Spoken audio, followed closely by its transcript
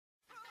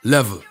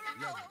Level.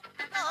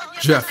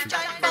 Jeffy.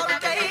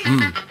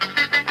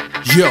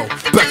 Yo,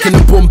 back in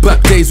the boom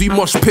bap days, we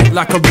mosh pit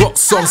like a rock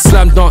song.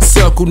 Slam dance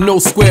circle, no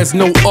squares,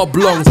 no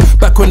oblongs.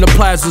 Back when the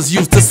pliers was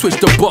used to switch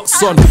the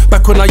box on.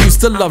 Back when I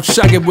used to love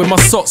shagging with my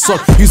socks on.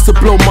 Used to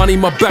blow money,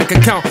 my bank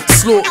account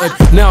slaughtered.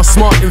 Now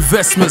smart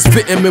investments,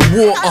 vitamin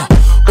water,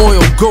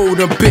 oil,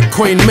 gold, and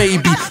Bitcoin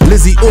maybe.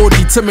 Lizzie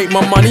Audi to make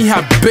my money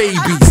have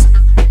babies.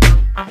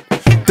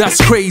 That's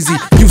crazy.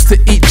 Used to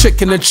eat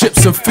chicken and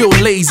chips and feel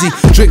lazy.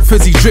 Drink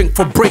fizzy drink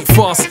for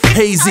breakfast,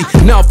 hazy.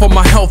 Now for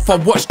my health I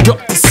watch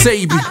Dr.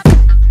 Sabi.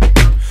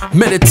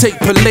 Meditate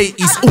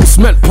Pilates, oops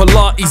meant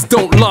Pilates.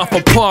 Don't laugh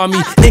upon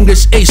me.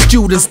 English A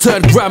students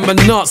turn grammar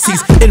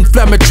Nazis.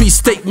 Inflammatory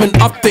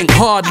statement, I think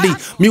hardly.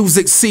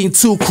 Music scene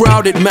too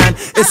crowded, man.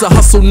 It's a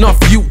hustle enough,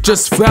 you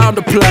just found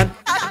a plan.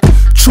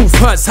 Truth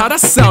hurts, how that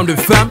sounded,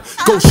 fam.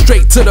 Go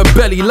straight to the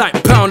belly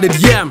like pounded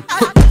yam.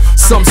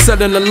 Some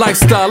selling a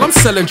lifestyle, I'm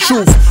selling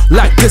truth.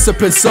 Like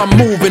discipline, some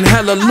moving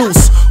hella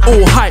loose.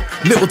 All hype,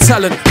 little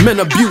talent, men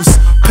abuse.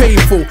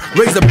 Painful,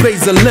 razor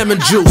blades and lemon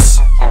juice.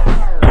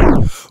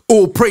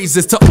 All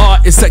praises to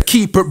artists that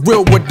keep it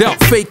real without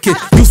faking.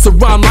 Used to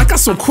rhyme like I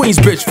some Queens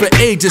bitch for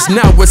ages.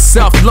 Now it's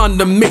South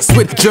London mixed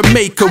with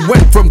Jamaica.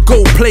 Went from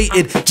gold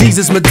plated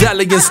Jesus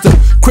medallions to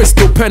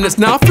crystal pendants.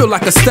 Now I feel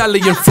like a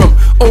stallion. From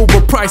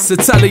overpriced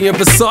Italian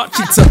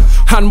Versace to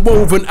hand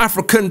woven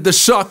African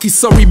Dashaki.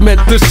 Sorry meant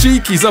the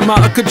Shikis, I'm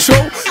out of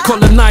control.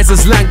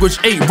 Colonizers language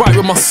ain't right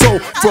with my soul.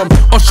 From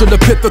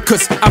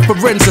Australopithecus,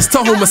 Afarensis to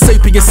Homo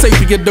sapiens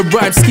sapien. The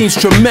rhyme scheme's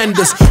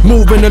tremendous.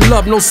 Moving in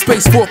love, no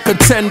space for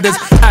contenders.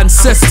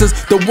 Ancestors,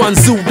 the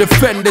ones who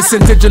defend us.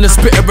 Indigenous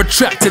spirit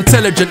attract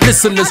intelligent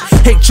listeners.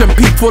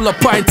 HMP full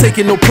up, I ain't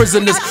taking no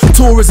prisoners.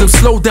 Tourism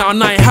slow down,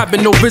 I ain't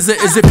having no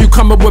visitors. If you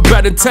come up with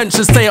bad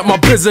intentions, stay at my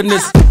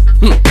business.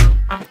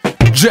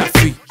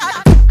 Jeffy.